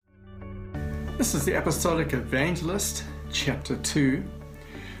This is the Apostolic Evangelist, chapter 2,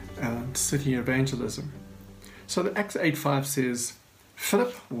 City Evangelism. So the Acts 8:5 says,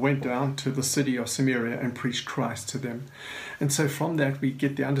 Philip went down to the city of Samaria and preached Christ to them. And so from that we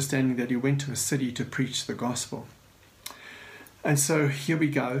get the understanding that he went to a city to preach the gospel. And so here we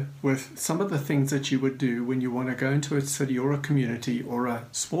go with some of the things that you would do when you want to go into a city or a community or a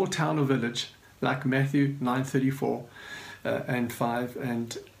small town or village, like Matthew 9:34 and 5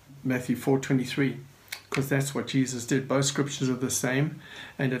 and Matthew 4:23, because that's what Jesus did. Both scriptures are the same,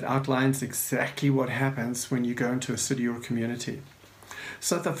 and it outlines exactly what happens when you go into a city or a community.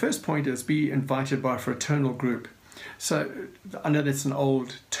 So the first point is be invited by a fraternal group. So I know that's an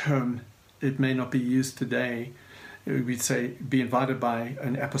old term. It may not be used today. We'd say be invited by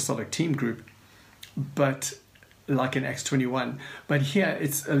an apostolic team group, but like in Acts 21. But here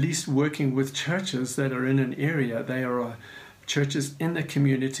it's at least working with churches that are in an area. They are churches in the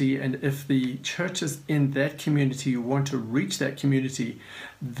community, and if the churches in that community want to reach that community,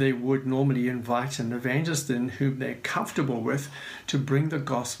 they would normally invite an evangelist in whom they're comfortable with to bring the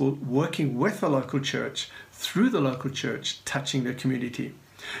gospel, working with the local church, through the local church, touching the community.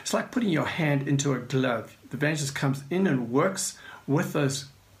 It's like putting your hand into a glove. The evangelist comes in and works with those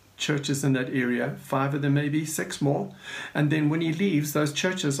churches in that area, 5 of them maybe, 6 more, and then when he leaves, those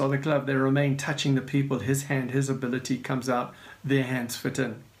churches are the glove. They remain touching the people. His hand, his ability comes out, their hands fit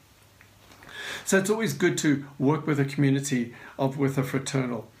in. So it's always good to work with a community with a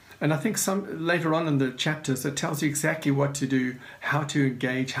fraternal. And I think some later on in the chapters it tells you exactly what to do, how to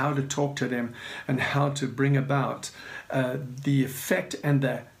engage, how to talk to them, and how to bring about the effect and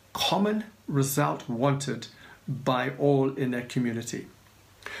the common result wanted by all in that community.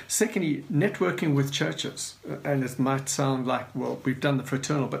 Secondly, networking with churches. And it might sound like, well, we've done the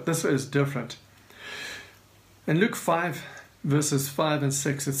fraternal, but this is different. In Luke 5, verses 5 and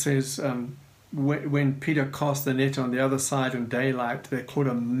 6, it says, when Peter cast the net on the other side in daylight, they caught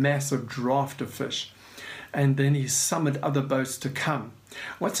a massive draft of fish. And then he summoned other boats to come.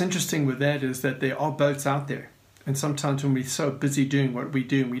 What's interesting with that is that there are boats out there. And sometimes when we're so busy doing what we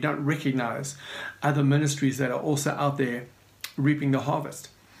do, we don't recognize other ministries that are also out there reaping the harvest.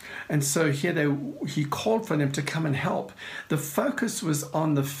 And so here he called for them to come and help. The focus was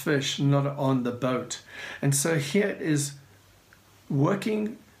on the fish, not on the boat. And so here is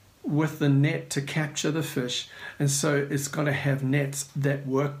working with the net to capture the fish. And so it's got to have nets that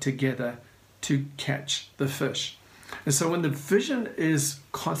work together to catch the fish. And so when the vision is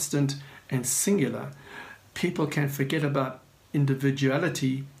constant and singular, people can forget about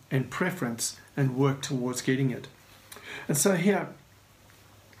individuality and preference and work towards getting it. And so here,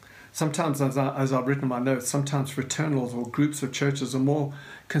 sometimes as I've written in my notes, sometimes fraternals or groups of churches are more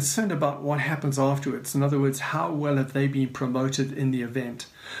concerned about what happens afterwards. In other words, how well have they been promoted in the event?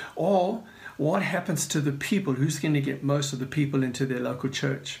 Or what happens to the people? Who's going to get most of the people into their local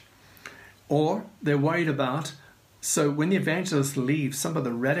church? Or they're worried about, so when the evangelist leaves, some of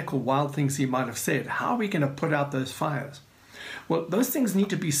the radical wild things he might have said, how are we going to put out those fires? Well, those things need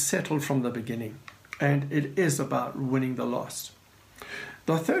to be settled from the beginning. And it is about winning the lost.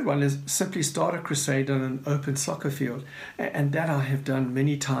 The third one is simply start a crusade on an open soccer field. And that I have done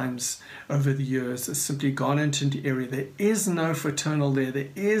many times over the years. It's simply gone into the area. There is no fraternal there. There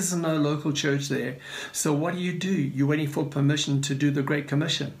is no local church there. So what do? You're waiting for permission to do the Great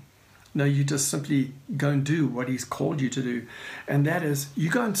Commission. No, you just simply go and do what he's called you to do. And that is,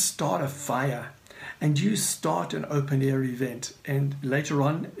 you go and start a fire. And you start an open-air event. And later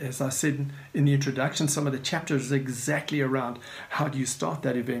on, as I said in the introduction, some of the chapters are exactly around how do you start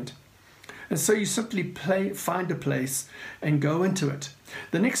that event. And so you simply find a place and go into it.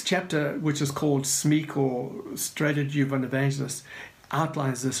 The next chapter, which is called SMEEK or Strategy of an Evangelist,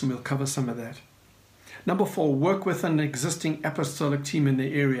 outlines this, and we'll cover some of that. Number 4, work with an existing apostolic team in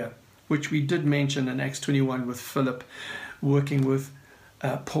the area, which we did mention in Acts 21 with Philip, working with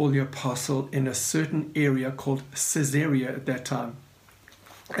Paul the Apostle in a certain area called Caesarea at that time.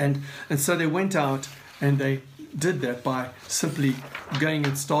 And so they went out and they did that by simply going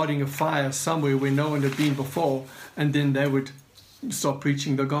and starting a fire somewhere where no one had been before, and then they would start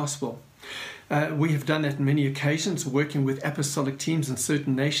preaching the gospel. We have done that on many occasions, working with apostolic teams in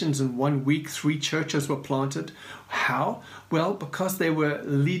certain nations. In 1 week, 3 churches were planted. How? Well, because they were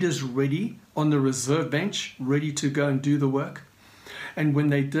leaders ready on the reserve bench, ready to go and do the work. And when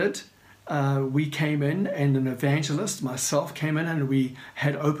they did, we came in, and an evangelist, myself, came in, and we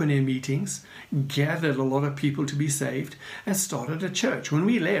had open-air meetings, gathered a lot of people to be saved, and started a church. When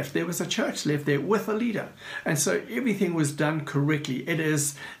we left, there was a church left there with a leader. And so everything was done correctly. It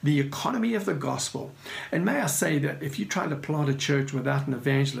is the economy of the gospel. And may I say that if you try to plant a church without an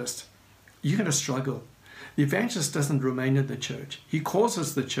evangelist, you're going to struggle. The evangelist doesn't remain in the church. He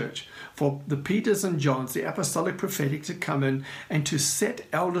causes the church for the Peters and Johns, the apostolic prophetic, to come in and to set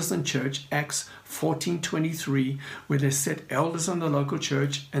elders in church, Acts 14:23, where they set elders in the local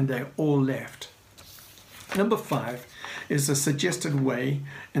church and they all left. Number 5 is a suggested way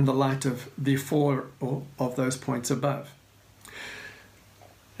in the light of the 4 of those points above.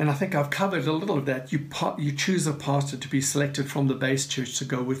 And I think I've covered a little of that. You choose a pastor to be selected from the base church to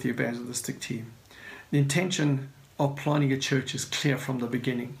go with the evangelistic team. The intention of planting a church is clear from the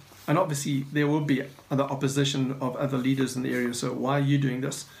beginning. And obviously there will be the opposition of other leaders in the area. So why are you doing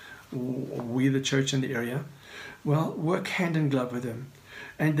this? We, the church in the area. Well, work hand in glove with them.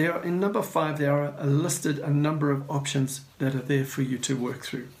 And there, in number 5, there are listed a number of options that are there for you to work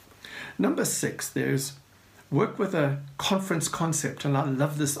through. Number 6, there's work with a conference concept. And I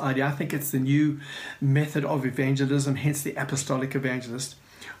love this idea. I think it's the new method of evangelism, hence the apostolic evangelist,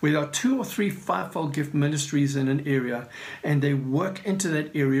 where there are 2 or 3 fivefold gift ministries in an area, and they work into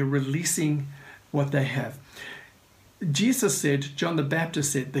that area, releasing what they have. Jesus said, John the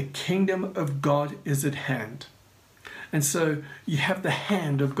Baptist said, the kingdom of God is at hand. And so you have the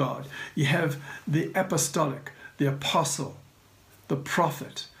hand of God. You have the apostolic, the apostle, the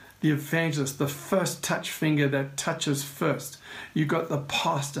prophet, the evangelist, the first touch finger that touches first. You've got the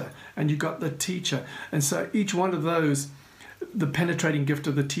pastor and you've got the teacher. And so each one of those, the penetrating gift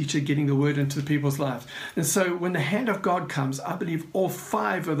of the teacher getting the word into people's lives. And so when the hand of God comes, I believe all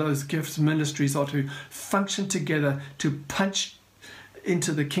 5 of those gifts ministries are to function together to punch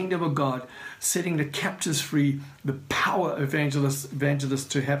into the kingdom of God, setting the captives free, the power of evangelists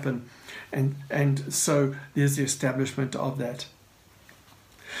to happen. And so there's the establishment of that.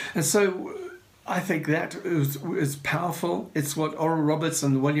 And so I think that is powerful. It's what Oral Roberts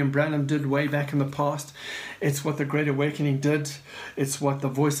and William Branham did way back in the past. It's what the Great Awakening did. It's what the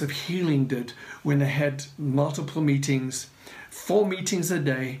Voice of Healing did when they had multiple meetings, 4 meetings a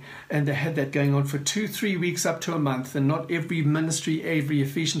day, and they had that going on for 2-3 weeks up to a month. And not every ministry, every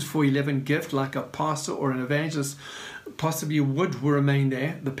Ephesians 4:11 gift, like a pastor or an evangelist possibly would remain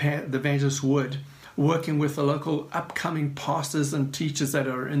there. The evangelist would, working with the local upcoming pastors and teachers that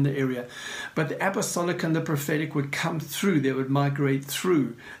are in the area. But the apostolic and the prophetic would come through. They would migrate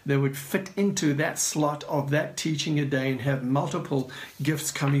through. They would fit into that slot of that teaching a day and have multiple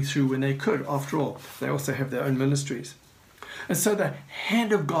gifts coming through when they could. After all, they also have their own ministries. And so the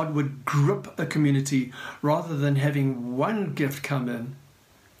hand of God would grip a community rather than having one gift come in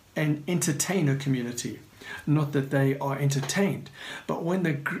and entertain a community. Not that they are entertained, but when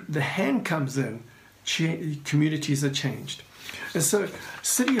the hand comes in, communities are changed. And so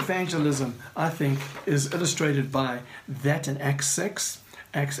city evangelism, I think, is illustrated by that in Acts 6,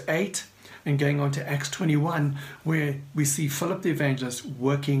 Acts 8, and going on to Acts 21, where we see Philip the evangelist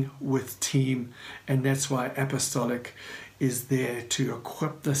working with team. And that's why apostolic is there to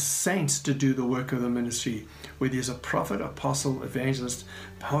equip the saints to do the work of the ministry, where there's a prophet, apostle, evangelist,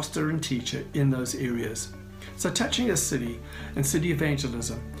 pastor, and teacher in those areas. So touching a city and city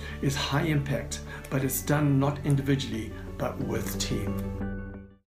evangelism is high impact, but it's done not individually, but with team.